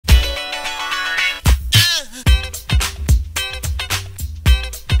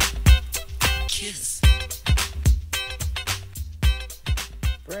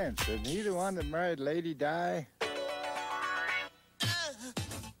Prince, isn't he the one that married Lady Di? Things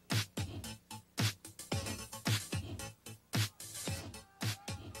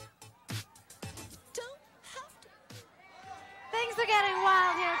are getting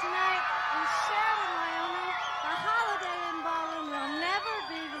wild here tonight in Sheridan, Wyoming. The Holiday Inn Ballroom will never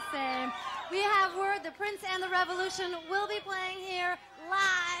be the same. We have word the Prince and the Revolution will be playing here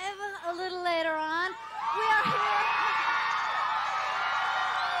live a little later on. We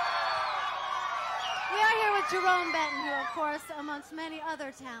are here with Jerome Benton, who, of course, amongst many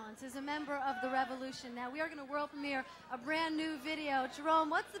other talents, is a member of the Revolution. Now, we are going to world premiere a brand new video. Jerome,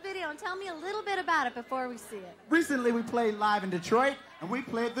 what's the video? And tell me a little bit about it before we see it. Recently, we played live in Detroit, and we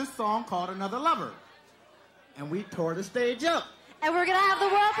played this song called Another Lover. And we tore the stage up. And we're going to have the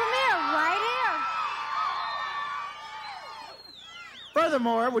world premiere right here.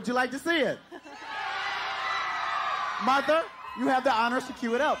 Furthermore, would you like to see it? Martha, you have the honors to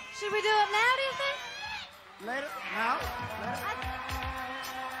cue it up. Should we do it now, do you think? Later? Now?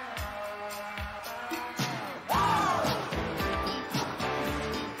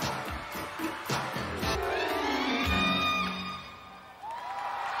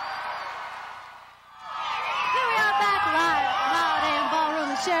 Here we are back live at the Holiday Inn Ballroom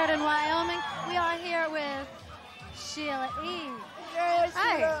in Sheridan, Wyoming. We are here with Sheila E. Yes,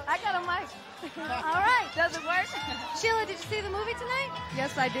 Hi, I got a mic. All right. Does it work? Sheila, did you see the movie tonight?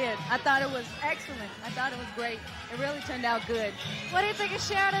 Yes, I did. I thought it was excellent. I thought it was great. It really turned out good. What do you think of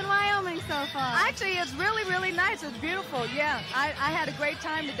Sheridan, Wyoming so far? Actually, it's really, really nice. It's beautiful. Yeah, I had a great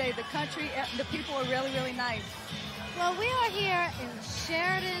time today. The country, the people were really, really nice. Well, we are here in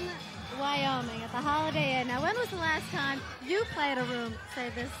Sheridan, Wyoming at the Holiday Inn. Now, when was the last time you played a room, say,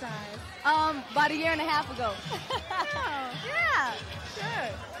 this size? About a year and a half ago. Oh, yeah.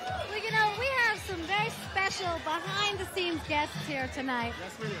 Sure. Well, you know, we have some very special behind-the-scenes guests here tonight.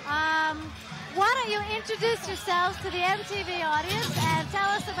 Yes, we do. Why don't you introduce yourselves to the MTV audience and tell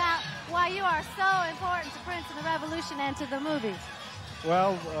us about why you are so important to Prince and the Revolution and to the movie.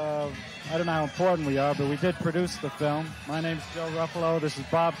 Well, I don't know how important we are, but we did produce the film. My name's Joe Ruffalo. This is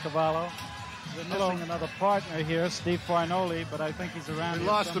Bob Cavallo. We're missing another partner here, Steve Farnoli, but I think he's around. We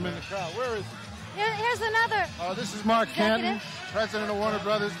lost him in the crowd. Where is he? Here's another. This is Mark Canton, Executive. president of Warner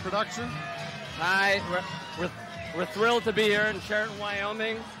Brothers Production. Hi, we're thrilled to be here in Sheridan,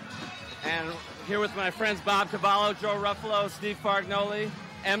 Wyoming, and here with my friends Bob Cavallo, Joe Ruffalo, Steve Fargnoli,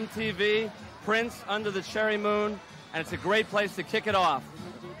 MTV, Prince, Under the Cherry Moon, and it's a great place to kick it off.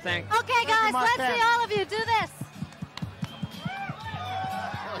 Thanks. Okay, guys, let's see all of you do this.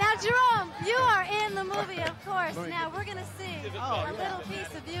 Now, Jerome, you are in the movie, of course. Now, we're going to see a little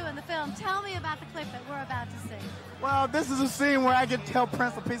piece of you in the film. Tell me about the clip that we're about to see. Well, this is a scene where I get to tell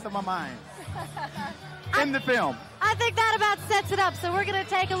Prince a piece of my mind. In the film. I think that about sets it up. So we're going to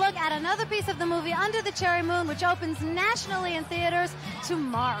take a look at another piece of the movie, Under the Cherry Moon, which opens nationally in theaters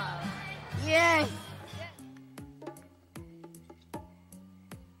tomorrow. Yay.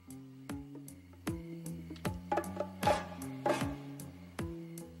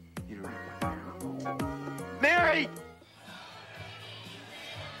 Mary!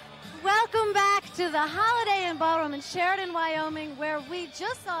 Welcome back to the Holiday Inn Ballroom in Sheridan, Wyoming, where we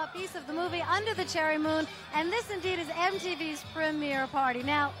just saw a piece of the movie Under the Cherry Moon, and this indeed is MTV's premiere party.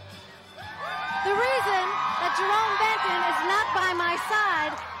 Now, the reason that Jerome Benton is not by my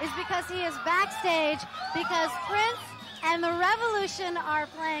side is because he is backstage, because Prince and the Revolution are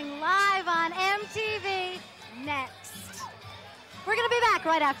playing live on MTV next. We're going to be back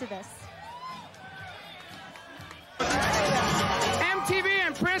right after this. MTV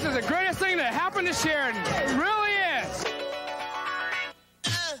and Prince is the greatest thing that happened to Sheridan. Really?